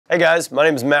Hey guys, my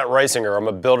name is Matt Reisinger. I'm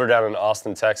a builder down in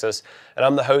Austin, Texas, and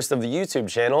I'm the host of the YouTube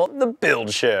channel, The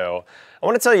Build Show. I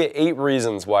want to tell you 8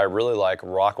 reasons why I really like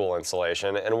ROCKWOOL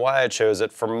insulation and why I chose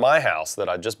it for my house that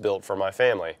I just built for my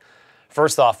family.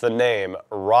 First off, the name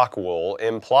ROCKWOOL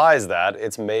implies that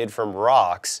it's made from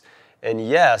rocks, and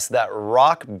yes, that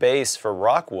rock base for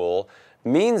ROCKWOOL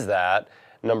means that.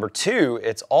 Number 2,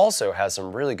 it also has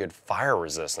some really good fire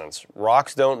resistance.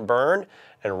 Rocks don't burn,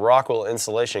 and ROCKWOOL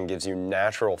insulation gives you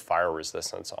natural fire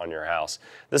resistance on your house.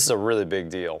 This is a really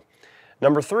big deal.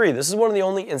 Number 3, this is one of the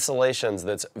only insulations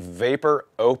that's vapor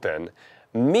open,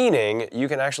 meaning you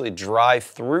can actually drive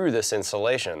through this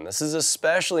insulation. This is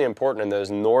especially important in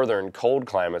those northern cold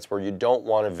climates where you don't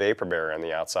want a vapor barrier on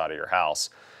the outside of your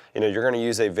house. You know, you're going to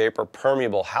use a vapor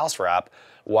permeable house wrap.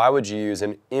 Why would you use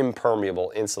an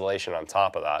impermeable insulation on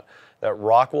top of that? That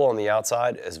ROCKWOOL on the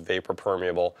outside is vapor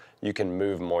permeable. You can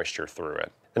move moisture through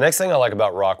it. The next thing I like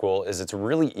about ROCKWOOL is it's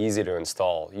really easy to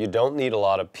install. You don't need a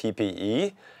lot of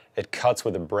PPE. It cuts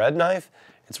with a bread knife.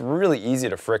 It's really easy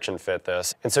to friction fit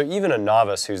this. And so even a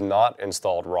novice who's not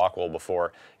installed ROCKWOOL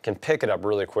before can pick it up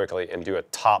really quickly and do a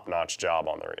top-notch job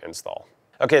on their install.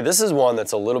 Okay, this is one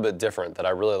that's a little bit different that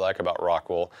I really like about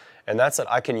ROCKWOOL, and that's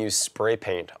that I can use spray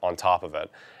paint on top of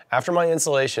it. After my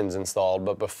insulation's installed,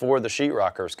 but before the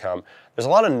sheetrockers come, there's a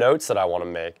lot of notes that I want to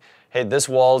make. Hey, this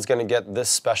wall is going to get this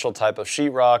special type of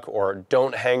sheetrock, or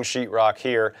don't hang sheetrock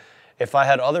here. If I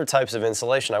had other types of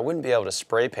insulation, I wouldn't be able to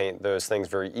spray paint those things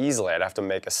very easily. I'd have to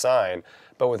make a sign.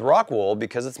 But with ROCKWOOL,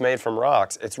 because it's made from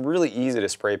rocks, it's really easy to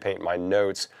spray paint my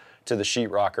notes to the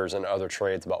sheetrockers and other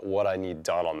trades about what I need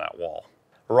done on that wall.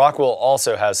 ROCKWOOL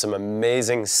also has some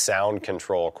amazing sound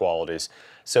control qualities.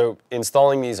 So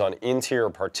installing these on interior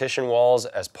partition walls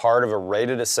as part of a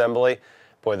rated assembly,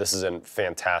 boy, this is a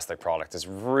fantastic product. It's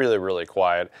really, really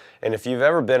quiet. And if you've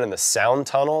ever been in the sound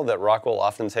tunnel that ROCKWOOL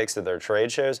often takes to their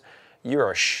trade shows, you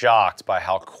are shocked by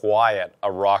how quiet a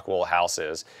ROCKWOOL house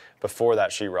is before that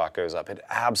sheetrock goes up. It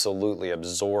absolutely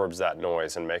absorbs that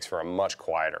noise and makes for a much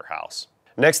quieter house.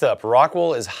 Next up,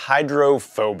 ROCKWOOL is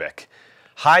hydrophobic.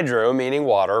 Hydro meaning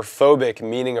water, phobic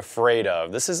meaning afraid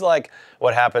of. This is like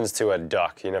what happens to a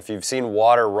duck. You know, if you've seen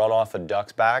water run off a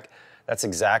duck's back, that's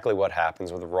exactly what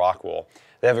happens with ROCKWOOL.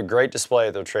 They have a great display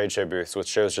at their trade show booths which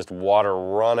shows just water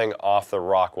running off the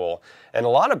ROCKWOOL. And a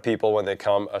lot of people when they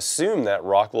come assume that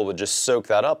ROCKWOOL would just soak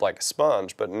that up like a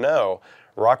sponge, but no,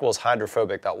 ROCKWOOL's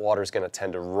hydrophobic, that water is going to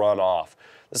tend to run off.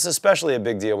 This is especially a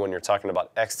big deal when you're talking about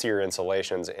exterior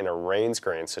insulations in a rain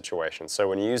screen situation. So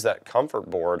when you use that comfort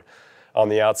board on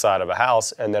the outside of a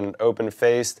house and then an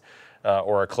open-faced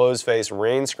or a closed-face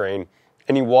rain screen,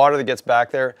 any water that gets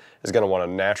back there is going to want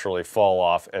to naturally fall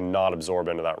off and not absorb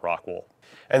into that ROCKWOOL.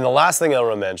 And the last thing I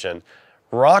want to mention,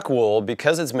 ROCKWOOL,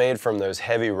 because it's made from those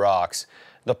heavy rocks,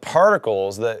 the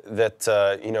particles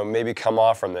that you know, maybe come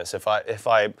off from this, if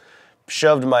I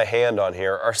shoved my hand on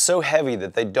here, are so heavy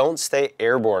that they don't stay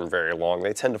airborne very long.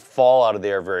 They tend to fall out of the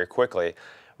air very quickly.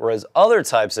 Whereas other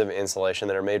types of insulation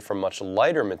that are made from much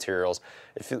lighter materials,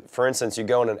 if, for instance, you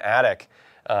go in an attic,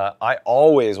 I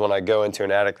always, when I go into an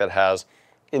attic that has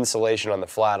insulation on the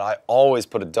flat, I always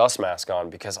put a dust mask on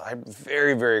because I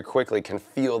very, very quickly can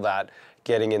feel that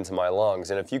getting into my lungs.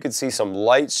 And if you could see some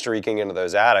light streaking into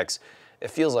those attics,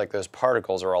 it feels like those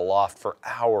particles are aloft for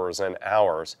hours and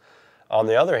hours. On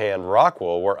the other hand,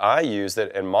 ROCKWOOL, where I used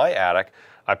it in my attic,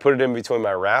 I put it in between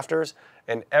my rafters,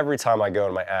 and every time I go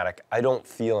in my attic, I don't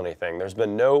feel anything. There's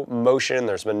been no motion,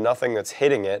 there's been nothing that's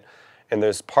hitting it, and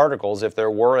those particles, if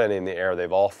there were any in the air,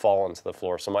 they've all fallen to the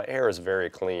floor, so my air is very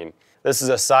clean. This is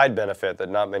a side benefit that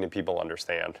not many people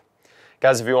understand.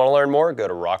 Guys, if you want to learn more, go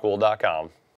to rockwool.com.